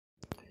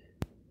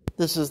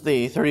This is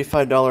the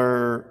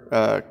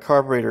 $35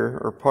 carburetor,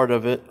 or part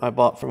of it, I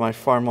bought for my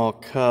Farmall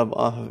Cub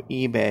off of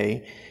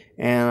eBay.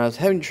 And I was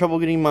having trouble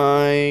getting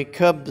my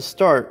Cub to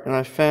start, and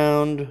I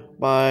found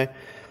by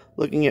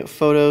looking at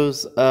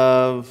photos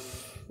of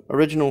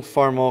original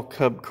Farmall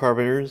Cub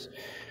carburetors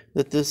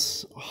that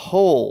this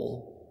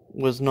hole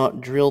was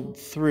not drilled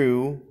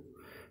through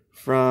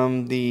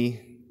from the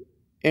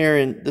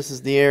air. This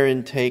is the air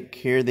intake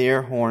here, the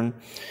air horn,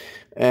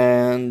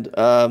 and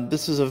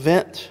this is a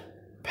vent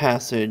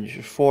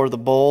passage for the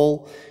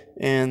bowl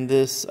and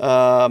this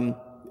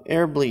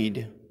air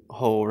bleed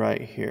hole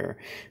right here.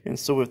 And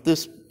so with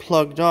this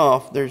plugged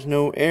off, there's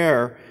no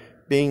air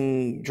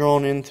being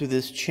drawn in through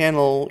this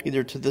channel,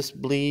 either to this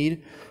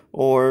bleed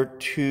or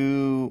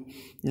to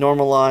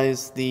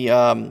normalize the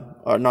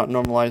or not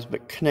normalize,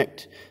 but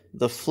connect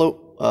the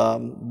float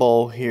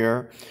bowl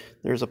here.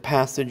 There's a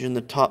passage in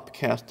the top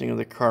casting of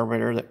the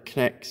carburetor that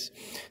connects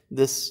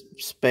this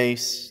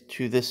space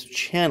to this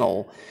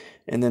channel,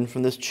 and then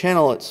from this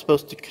channel it's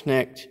supposed to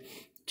connect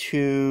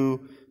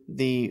to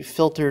the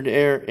filtered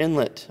air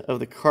inlet of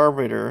the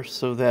carburetor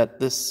so that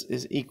this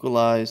is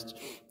equalized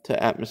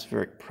to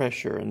atmospheric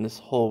pressure, and this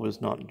hole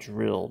was not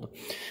drilled.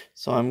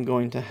 So I'm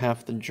going to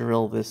have to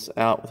drill this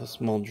out with a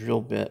small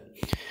drill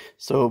bit.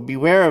 So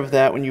beware of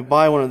that when you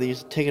buy one of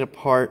these. Take it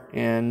apart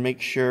and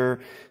make sure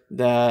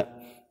that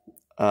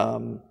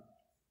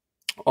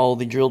all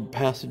the drilled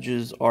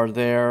passages are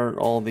there,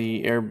 all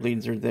the air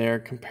bleeds are there.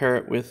 Compare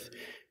it with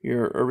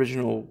your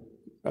original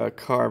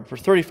carb. For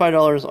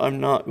 $35, I'm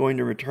not going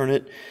to return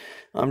it.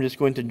 I'm just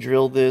going to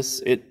drill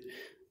this.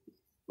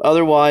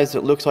 Otherwise,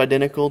 it looks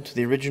identical to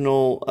the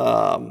original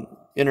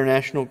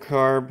international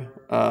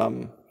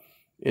carb.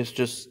 It's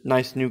just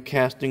nice new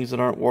castings that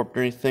aren't warped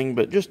or anything,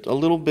 but just a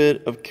little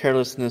bit of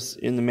carelessness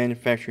in the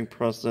manufacturing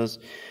process.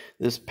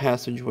 This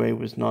passageway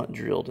was not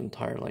drilled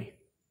entirely.